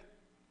Spirit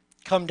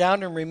come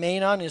down and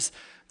remain on is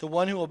the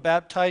one who will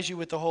baptize you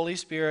with the Holy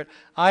Spirit.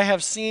 I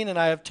have seen and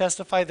I have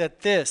testified that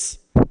this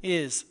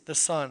is the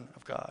Son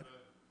of God."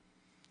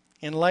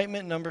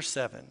 Enlightenment number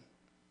 7.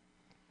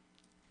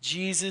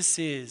 Jesus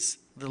is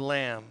the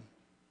Lamb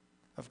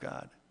of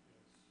God.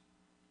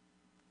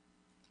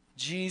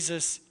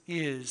 Jesus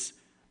is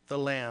the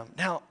Lamb.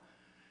 Now,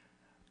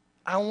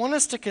 I want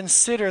us to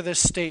consider this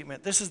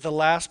statement. This is the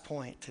last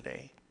point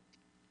today.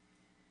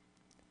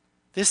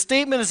 This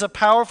statement is a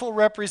powerful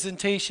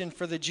representation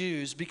for the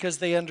Jews because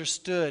they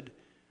understood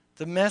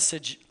the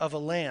message of a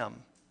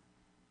lamb.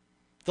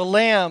 The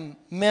lamb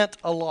meant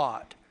a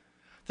lot.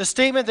 The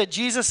statement that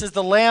Jesus is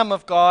the Lamb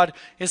of God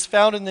is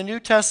found in the New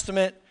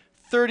Testament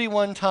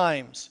 31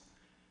 times,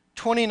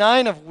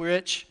 29 of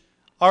which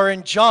are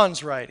in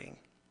John's writing.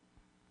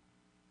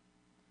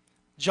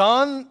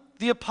 John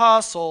the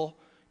Apostle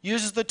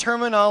uses the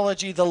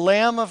terminology, the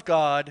Lamb of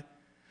God,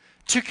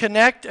 to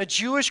connect a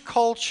Jewish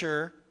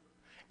culture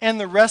and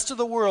the rest of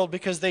the world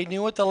because they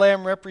knew what the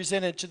Lamb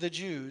represented to the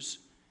Jews,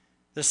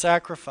 the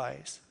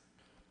sacrifice.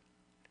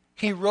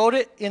 He wrote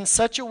it in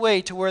such a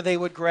way to where they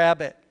would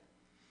grab it.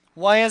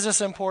 Why is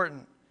this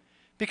important?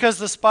 Because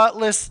the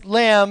spotless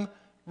Lamb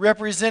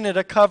represented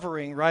a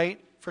covering,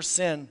 right, for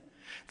sin.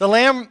 The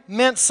lamb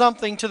meant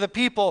something to the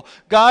people.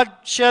 God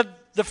shed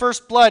the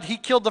first blood. He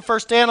killed the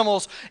first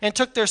animals and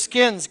took their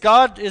skins.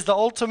 God is the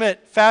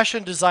ultimate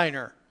fashion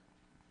designer.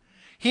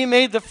 He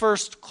made the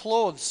first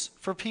clothes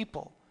for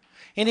people.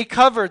 And he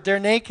covered their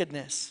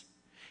nakedness.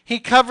 He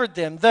covered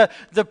them.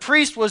 The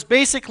priest was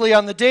basically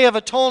on the Day of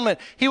Atonement.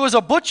 He was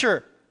a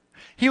butcher.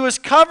 He was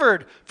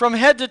covered from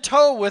head to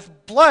toe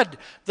with blood,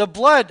 the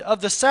blood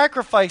of the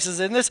sacrifices.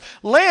 And this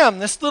lamb,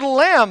 this little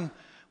lamb,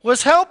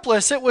 was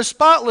helpless. It was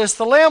spotless.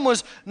 The lamb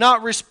was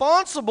not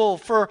responsible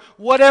for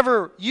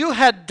whatever you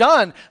had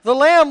done. The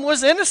lamb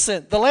was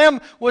innocent. The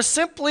lamb was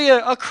simply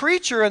a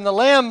creature, and the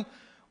lamb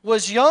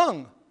was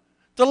young.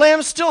 The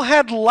lamb still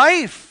had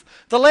life.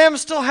 The lamb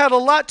still had a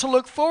lot to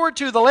look forward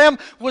to. The lamb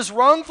was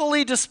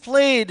wrongfully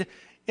displayed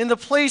in the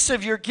place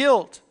of your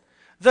guilt.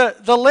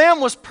 The lamb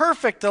was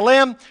perfect. The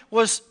lamb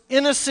was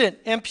innocent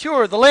and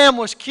pure. The lamb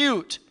was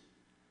cute.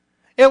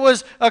 It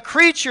was a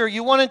creature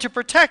you wanted to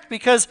protect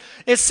because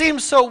it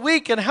seemed so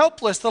weak and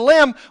helpless. The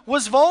lamb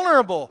was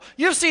vulnerable.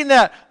 You've seen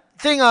that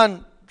thing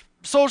on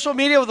social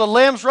media with the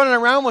lambs running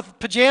around with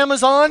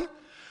pajamas on.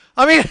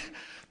 I mean,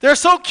 they're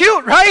so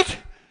cute, right?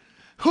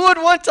 Who would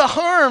want to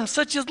harm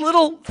such a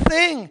little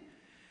thing?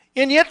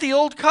 And yet the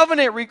old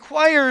covenant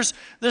requires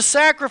the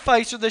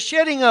sacrifice or the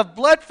shedding of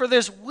blood for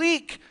this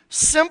weak,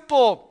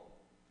 simple,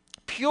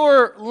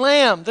 pure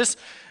lamb. This,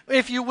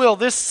 if you will,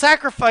 this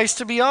sacrifice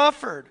to be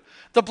offered.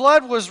 The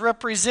blood was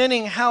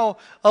representing how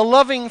a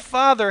loving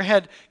father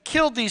had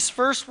killed these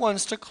first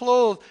ones to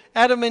clothe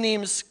Adam and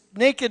Eve's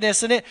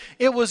nakedness. And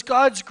it was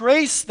God's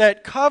grace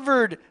that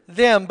covered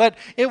them, but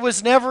it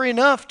was never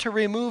enough to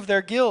remove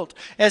their guilt.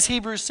 As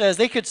Hebrews says,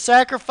 they could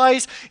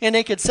sacrifice and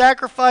they could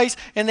sacrifice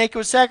and they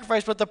could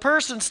sacrifice, but the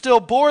person still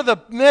bore the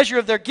measure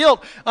of their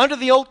guilt. Under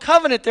the old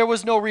covenant, there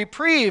was no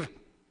reprieve.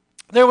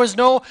 There was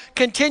no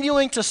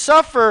continuing to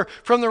suffer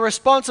from the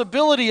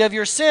responsibility of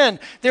your sin.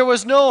 There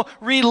was no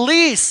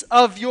release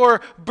of your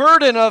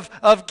burden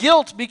of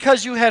guilt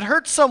because you had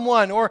hurt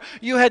someone or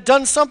you had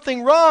done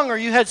something wrong or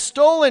you had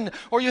stolen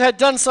or you had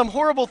done some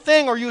horrible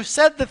thing or you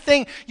said the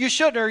thing you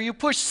shouldn't or you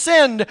pushed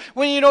sin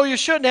when you know you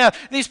shouldn't have.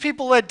 These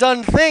people had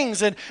done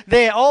things and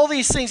all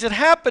these things had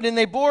happened and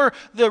they bore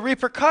the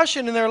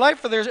repercussion in their life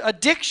for their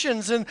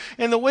addictions and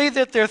the way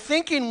that their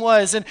thinking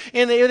was. And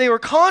they were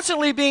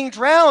constantly being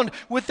drowned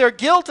with their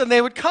guilt, and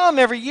they would come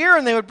every year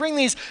and they would bring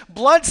these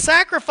blood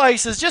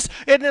sacrifices.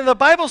 And the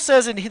Bible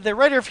says, and the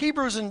writer of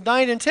Hebrews in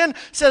 9 and 10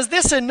 says,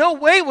 this in no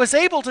way was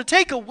able to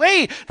take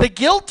away the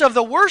guilt of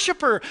the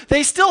worshiper.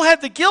 They still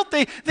had the guilt.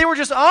 They were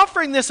just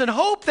offering this in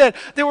hope that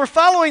they were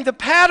following the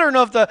pattern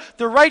of the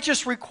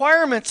righteous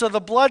requirements of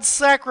the blood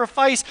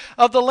sacrifice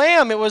of the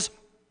lamb. It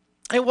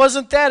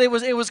wasn't that. It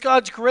was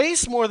God's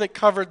grace more that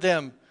covered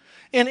them.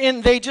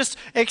 And they just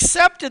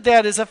accepted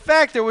that as a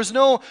fact. There was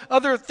no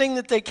other thing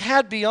that they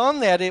had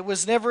beyond that. It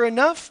was never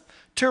enough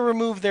to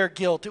remove their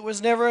guilt. It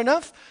was never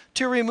enough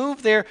to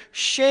remove their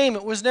shame.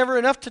 It was never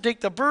enough to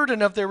take the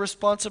burden of their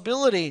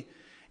responsibility.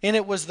 And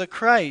it was the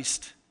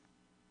Christ.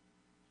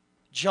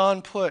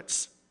 John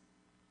puts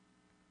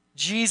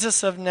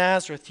Jesus of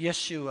Nazareth,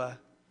 Yeshua,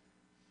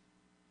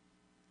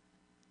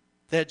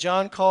 that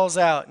John calls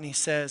out and he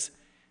says,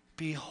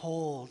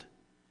 behold,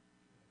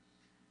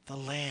 the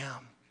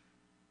Lamb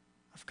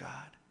of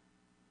God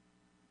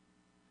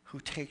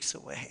who takes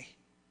away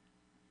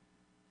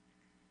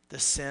the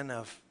sin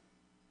of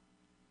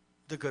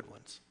the good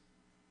ones,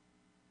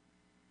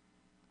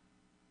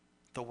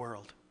 the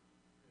world.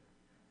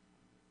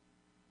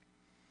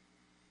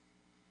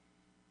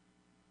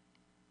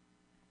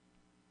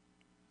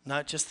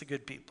 Not just the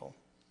good people.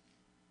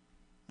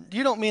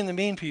 You don't mean the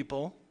mean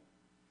people.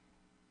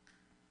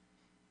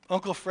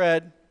 Uncle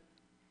Fred,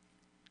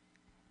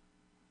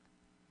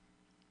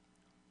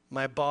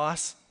 my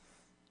boss,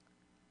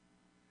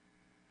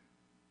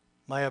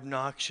 my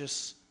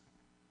obnoxious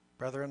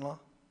brother-in-law,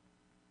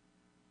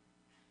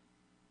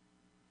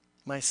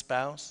 my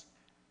spouse.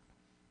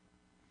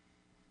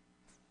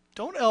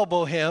 Don't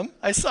elbow him.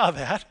 I saw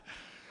that.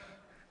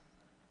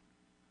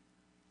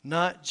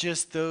 Not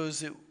just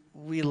those that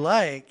we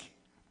like,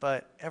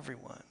 but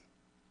everyone.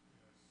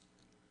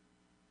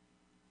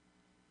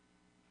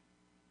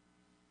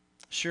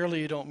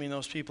 Surely you don't mean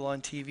those people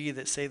on TV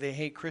that say they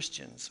hate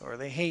Christians or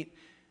they hate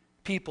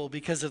people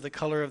because of the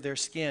color of their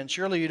skin.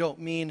 Surely you don't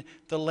mean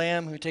the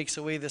Lamb who takes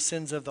away the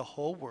sins of the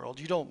whole world.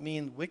 You don't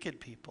mean wicked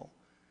people.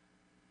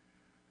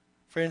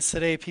 Friends,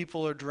 today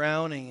people are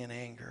drowning in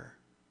anger.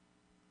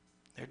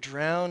 They're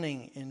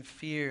drowning in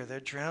fear. They're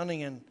drowning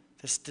in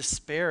this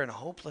despair and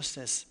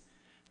hopelessness.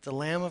 The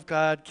Lamb of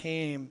God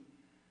came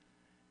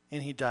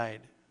and he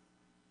died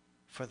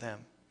for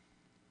them.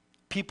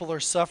 People are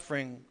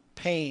suffering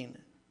pain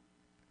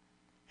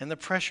and the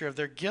pressure of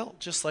their guilt,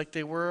 just like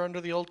they were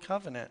under the old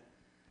covenant.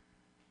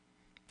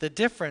 The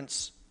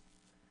difference,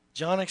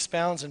 John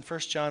expounds in 1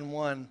 John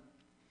 1,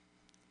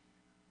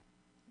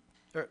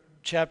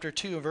 chapter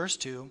 2, verse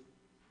 2.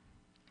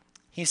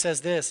 He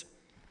says this,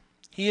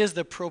 he is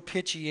the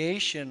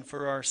propitiation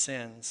for our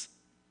sins.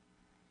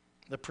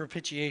 The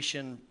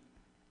propitiation,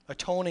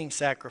 atoning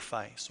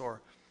sacrifice,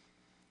 or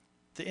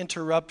the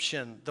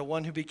interruption, the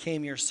one who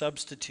became your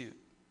substitute.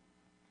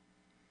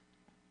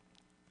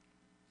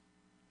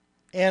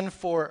 And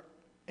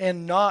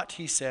not,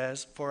 he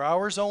says, for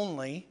ours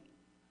only,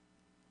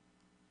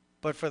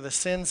 but for the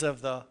sins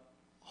of the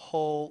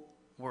whole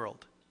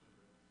world.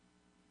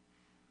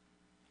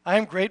 I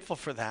am grateful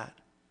for that.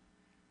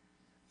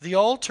 The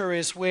altar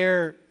is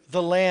where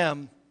the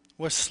Lamb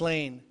was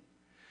slain.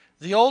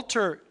 The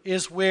altar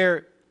is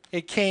where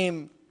it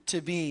came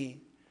to be.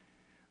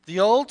 The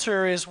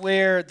altar is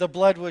where the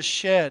blood was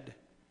shed.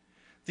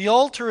 The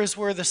altar is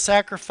where the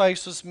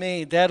sacrifice was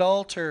made. That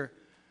altar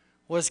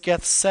was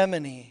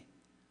Gethsemane.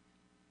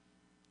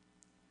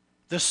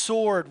 The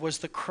sword was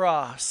the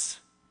cross.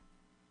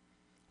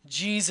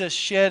 Jesus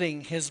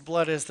shedding his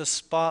blood as the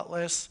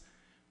spotless,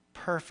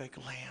 perfect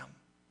Lamb.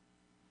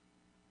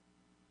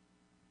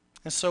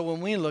 And so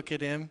when we look at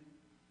him,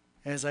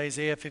 as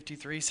Isaiah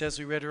 53 says,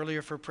 we read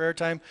earlier for prayer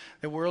time,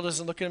 the world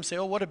doesn't look at him and say,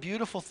 oh, what a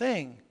beautiful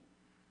thing.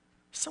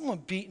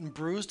 Someone beaten,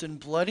 bruised, and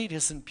bloodied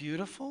isn't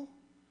beautiful.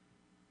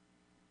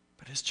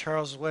 But as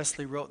Charles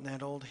Wesley wrote in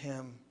that old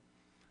hymn,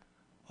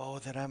 oh,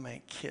 that I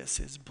might kiss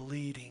his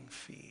bleeding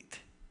feet.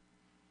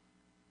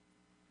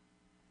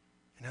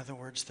 In other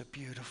words, the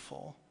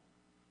beautiful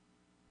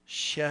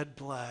shed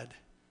blood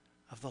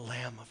of the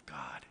Lamb of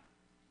God.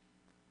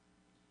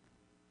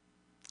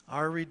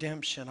 Our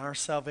redemption, our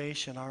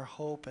salvation, our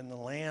hope in the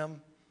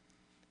Lamb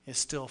is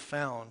still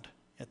found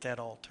at that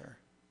altar.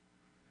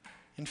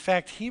 In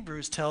fact,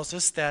 Hebrews tells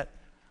us that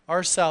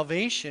our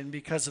salvation,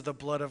 because of the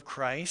blood of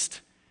Christ,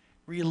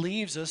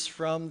 relieves us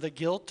from the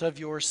guilt of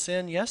your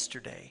sin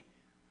yesterday.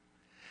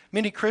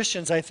 Many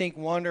Christians, I think,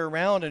 wander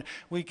around and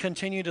we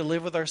continue to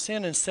live with our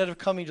sin instead of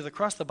coming to the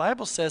cross. The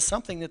Bible says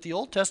something that the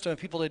Old Testament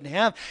people didn't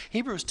have.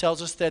 Hebrews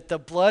tells us that the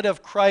blood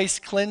of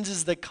Christ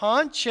cleanses the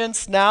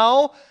conscience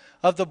now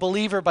of the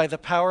believer by the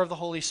power of the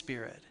Holy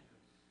Spirit.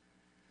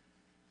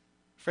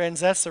 Friends,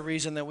 that's the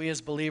reason that we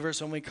as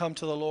believers, when we come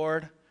to the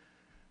Lord,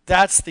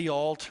 that's the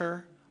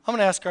altar. I'm going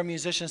to ask our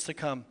musicians to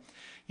come.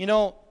 You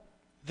know,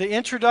 the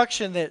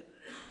introduction that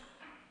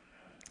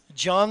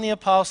John the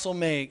Apostle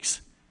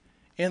makes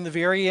in the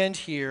very end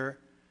here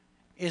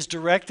is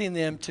directing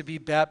them to be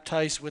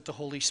baptized with the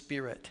Holy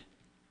Spirit.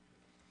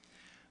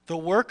 The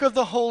work of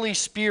the Holy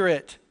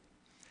Spirit,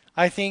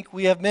 I think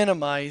we have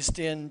minimized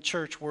in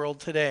church world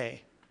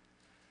today.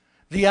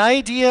 The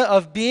idea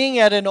of being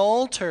at an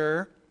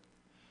altar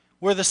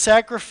where the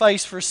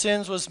sacrifice for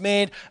sins was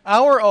made,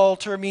 our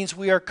altar means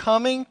we are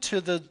coming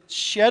to the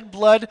shed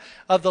blood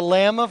of the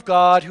Lamb of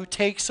God who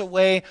takes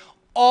away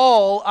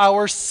all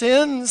our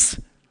sins.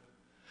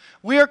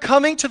 We are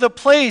coming to the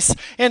place,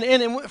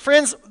 and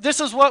friends, this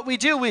is what we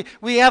do.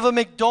 We have a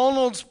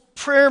McDonald's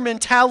prayer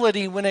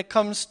mentality when it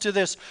comes to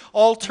this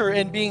altar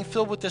and being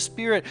filled with the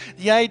Spirit.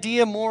 The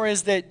idea more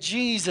is that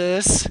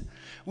Jesus,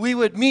 we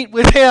would meet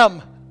with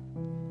him,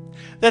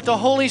 that the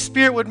Holy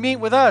Spirit would meet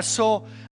with us. So